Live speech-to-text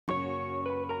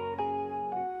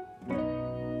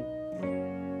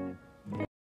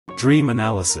Dream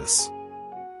analysis.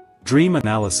 Dream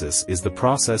analysis is the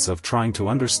process of trying to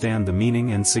understand the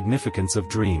meaning and significance of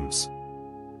dreams.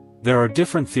 There are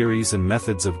different theories and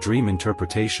methods of dream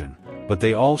interpretation, but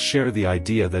they all share the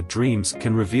idea that dreams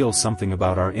can reveal something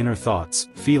about our inner thoughts,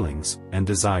 feelings, and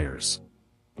desires.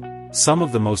 Some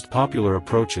of the most popular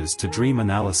approaches to dream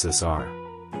analysis are: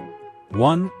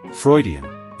 1. Freudian.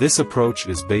 This approach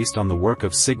is based on the work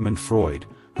of Sigmund Freud,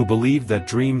 who believed that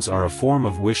dreams are a form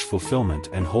of wish fulfillment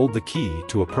and hold the key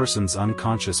to a person's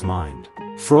unconscious mind.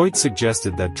 Freud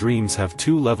suggested that dreams have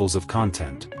two levels of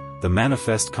content: the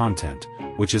manifest content,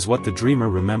 which is what the dreamer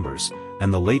remembers,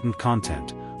 and the latent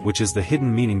content, which is the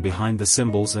hidden meaning behind the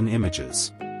symbols and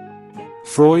images.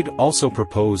 Freud also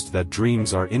proposed that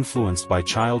dreams are influenced by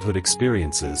childhood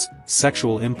experiences,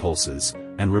 sexual impulses,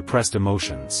 and repressed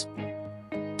emotions.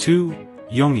 2.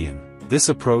 Jungian. This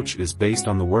approach is based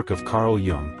on the work of Carl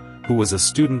Jung, who was a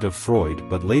student of Freud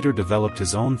but later developed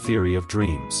his own theory of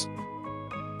dreams.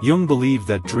 Jung believed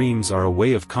that dreams are a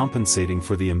way of compensating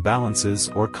for the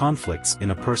imbalances or conflicts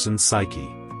in a person's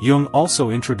psyche. Jung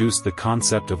also introduced the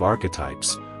concept of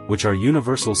archetypes, which are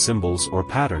universal symbols or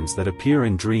patterns that appear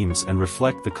in dreams and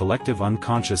reflect the collective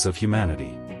unconscious of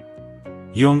humanity.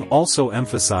 Jung also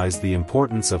emphasized the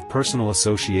importance of personal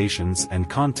associations and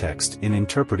context in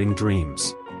interpreting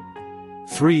dreams.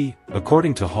 3.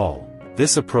 According to Hall,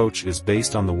 this approach is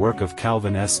based on the work of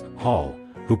Calvin S. Hall,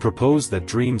 who proposed that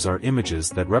dreams are images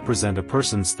that represent a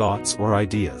person's thoughts or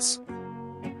ideas.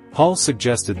 Hall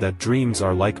suggested that dreams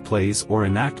are like plays or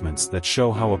enactments that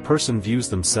show how a person views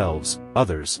themselves,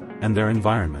 others, and their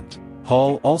environment.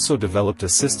 Hall also developed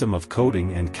a system of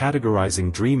coding and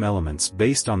categorizing dream elements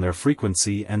based on their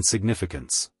frequency and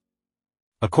significance.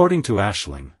 According to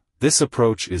Ashling, this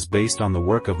approach is based on the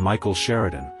work of Michael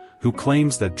Sheridan, who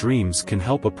claims that dreams can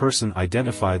help a person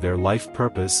identify their life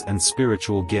purpose and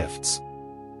spiritual gifts.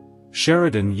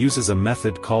 Sheridan uses a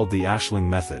method called the Ashling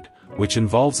method, which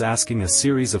involves asking a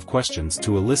series of questions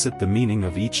to elicit the meaning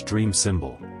of each dream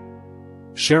symbol.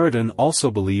 Sheridan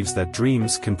also believes that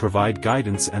dreams can provide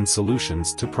guidance and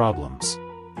solutions to problems.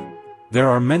 There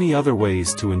are many other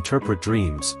ways to interpret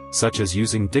dreams, such as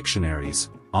using dictionaries,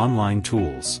 online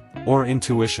tools, or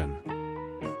intuition.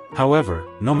 However,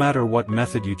 no matter what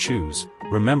method you choose,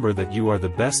 remember that you are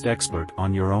the best expert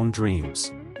on your own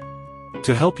dreams.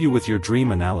 To help you with your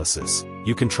dream analysis,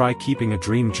 you can try keeping a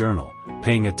dream journal,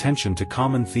 paying attention to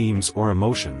common themes or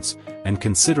emotions, and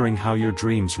considering how your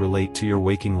dreams relate to your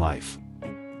waking life.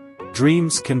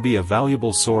 Dreams can be a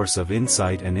valuable source of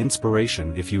insight and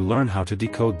inspiration if you learn how to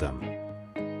decode them.